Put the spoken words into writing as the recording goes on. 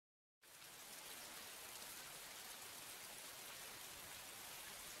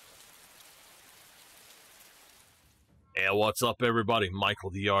Yeah, what's up everybody?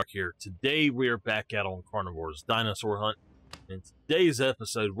 MichaelTheArch here. Today we are back out on Carnivores Dinosaur Hunt. In today's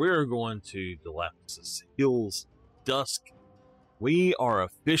episode, we're going to Galapagos Hills Dusk. We are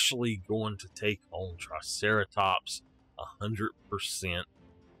officially going to take on Triceratops 100%.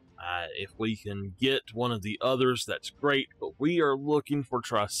 If we can get one of the others, that's great, but we are looking for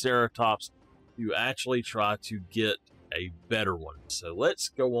Triceratops to actually try to get a better one. So let's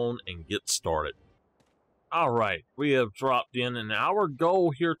go on and get started. Alright, we have dropped in, and our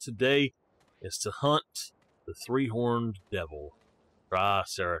goal here today is to hunt the three-horned devil,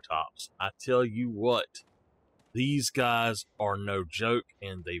 Triceratops. I tell you what, these guys are no joke,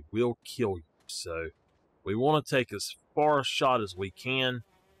 and they will kill you. So, we want to take as far a shot as we can,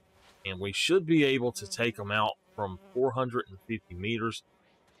 and we should be able to take them out from 450 meters.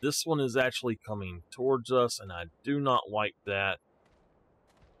 This one is actually coming towards us, and I do not like that.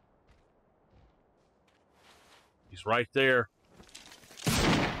 He's right there.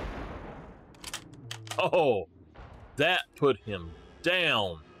 Oh, that put him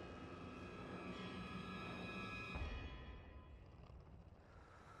down.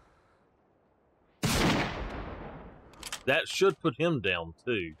 That should put him down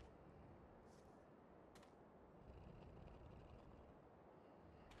too.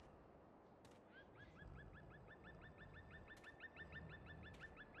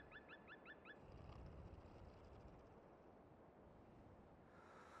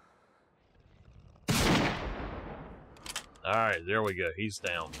 Alright, there we go. He's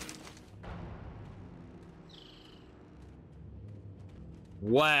down.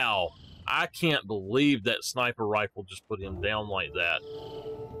 Wow. I can't believe that sniper rifle just put him down like that.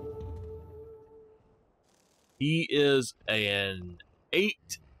 He is an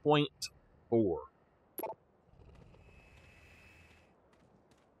 8.4.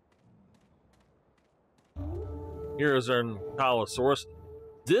 Here is our Ankylosaurus.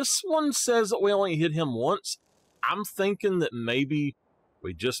 This one says that we only hit him once. I'm thinking that maybe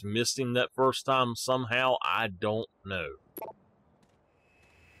we just missed him that first time somehow. I don't know.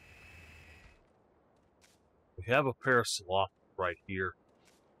 We have a Parasaurolophus right here,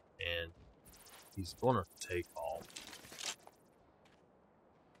 and he's going to take off.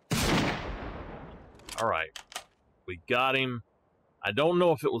 Alright, we got him. I don't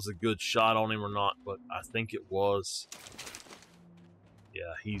know if it was a good shot on him or not, but I think it was.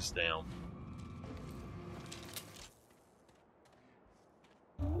 Yeah, he's down.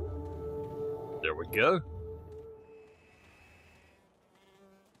 There we go.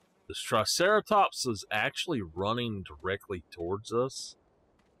 This Triceratops is actually running directly towards us.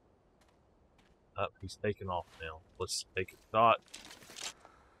 Oh, he's taking off now. Let's take a shot.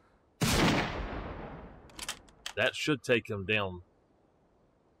 That should take him down.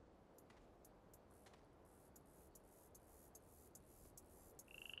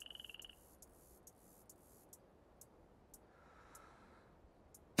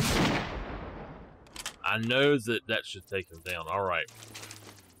 I know that should take him down. All right.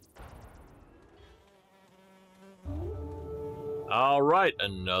 All right,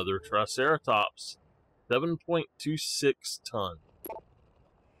 another Triceratops. 7.26 ton.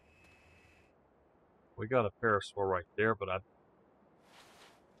 We got a Parasaur right there, but I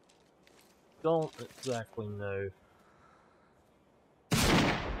don't exactly know.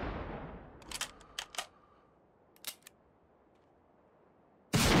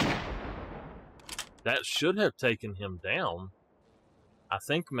 That should have taken him down. I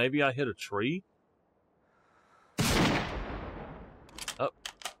think maybe I hit a tree. Oh,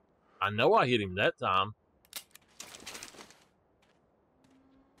 I know I hit him that time.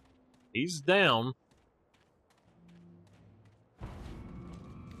 He's down.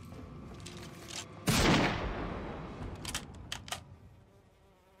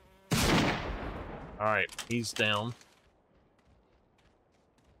 Alright, he's down.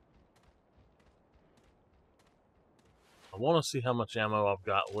 I want to see how much ammo I've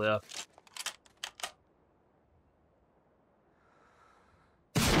got left.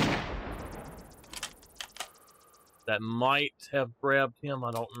 That might have grabbed him, I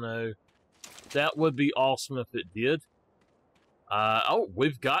don't know. That would be awesome if it did. Oh,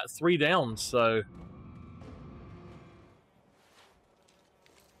 we've got 3 down, so...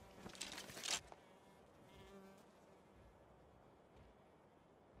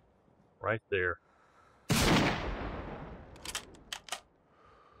 Right there.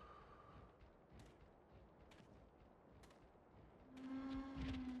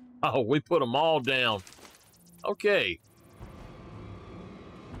 Oh, we put them all down. Okay.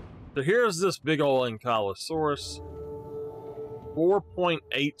 So here's this big ol' Ankylosaurus.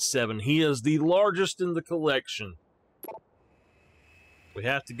 4.87. He is the largest in the collection. We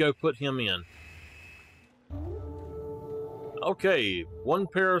have to go put him in. Okay, one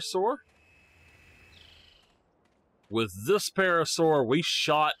parasaur. With this parasaur, we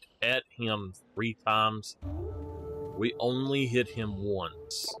shot at him 3 times. We only hit him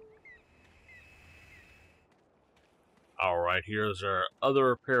once. Alright, here's our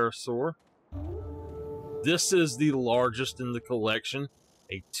other parasaur. This is the largest in the collection,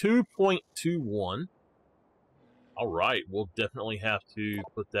 a 2.21. Alright, we'll definitely have to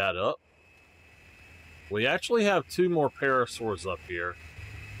put that up. We actually have 2 more parasaurs up here.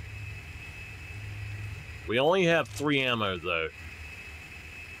 We only have 3 ammo, though.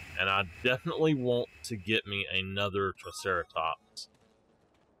 And I definitely want to get me another Triceratops.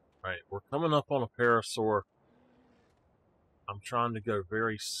 Alright, we're coming up on a parasaur. I'm trying to go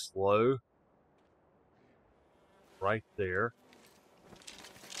very slow. Right there.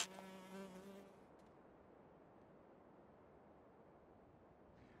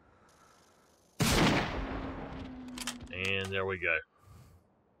 And there we go.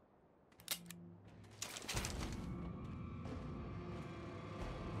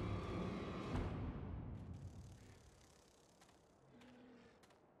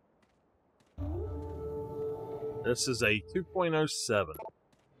 This is a 2.07.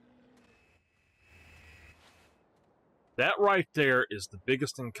 That right there is the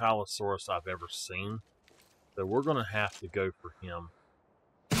biggest Ankylosaurus I've ever seen. So we're going to have to go for him.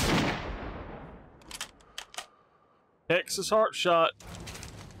 Texas Heart Shot.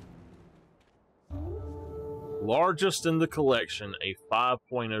 Largest in the collection, a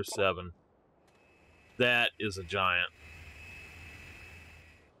 5.07. That is a giant.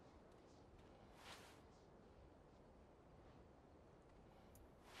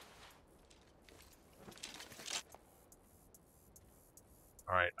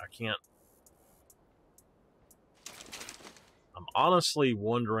 Alright, I can't... I'm honestly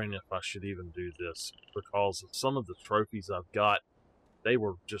wondering if I should even do this, because of some of the trophies I've got, they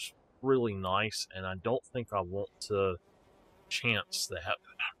were just really nice, and I don't think I want to chance that.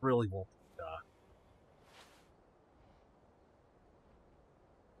 I really want to die.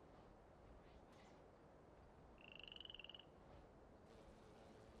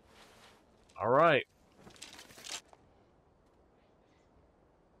 Alright.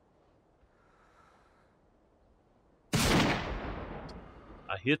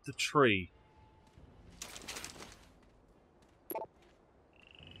 I hit the tree.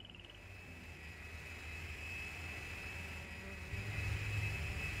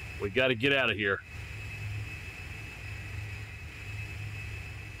 We got to get out of here.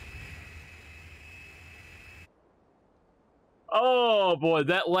 Oh boy,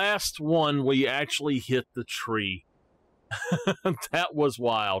 that last one, we actually hit the tree. That was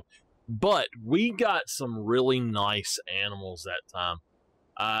wild. But we got some really nice animals that time.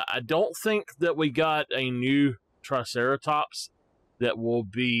 I don't think that we got a new Triceratops that will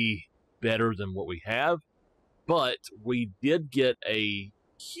be better than what we have, but we did get a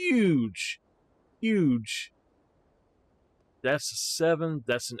huge, that's a 7,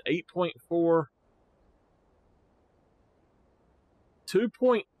 that's an 8.4,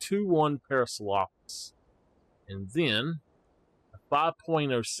 2.21 Parasaurolophus, and then a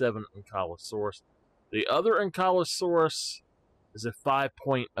 5.07 Ankylosaurus. The other Ankylosaurus is a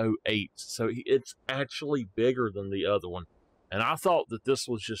 5.08, so it's actually bigger than the other one. And I thought that this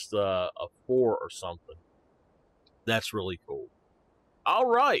was just a 4 or something. That's really cool. All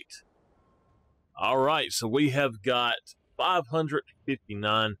right, so we have got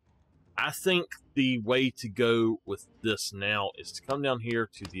 559. I think the way to go with this now is to come down here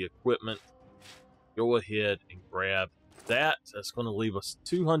to the equipment, go ahead and grab that. That's going to leave us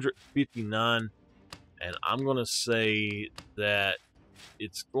 259. And I'm going to say that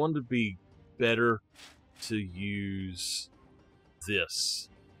it's going to be better to use this.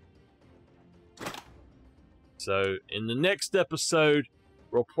 So in the next episode,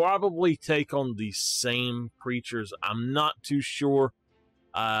 we'll probably take on the same creatures. I'm not too sure.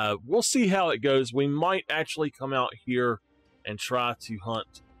 We'll see how it goes. We might actually come out here and try to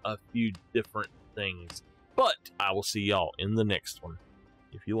hunt a few different things. But I will see y'all in the next one.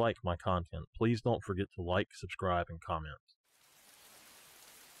 If you like my content, please don't forget to like, subscribe, and comment.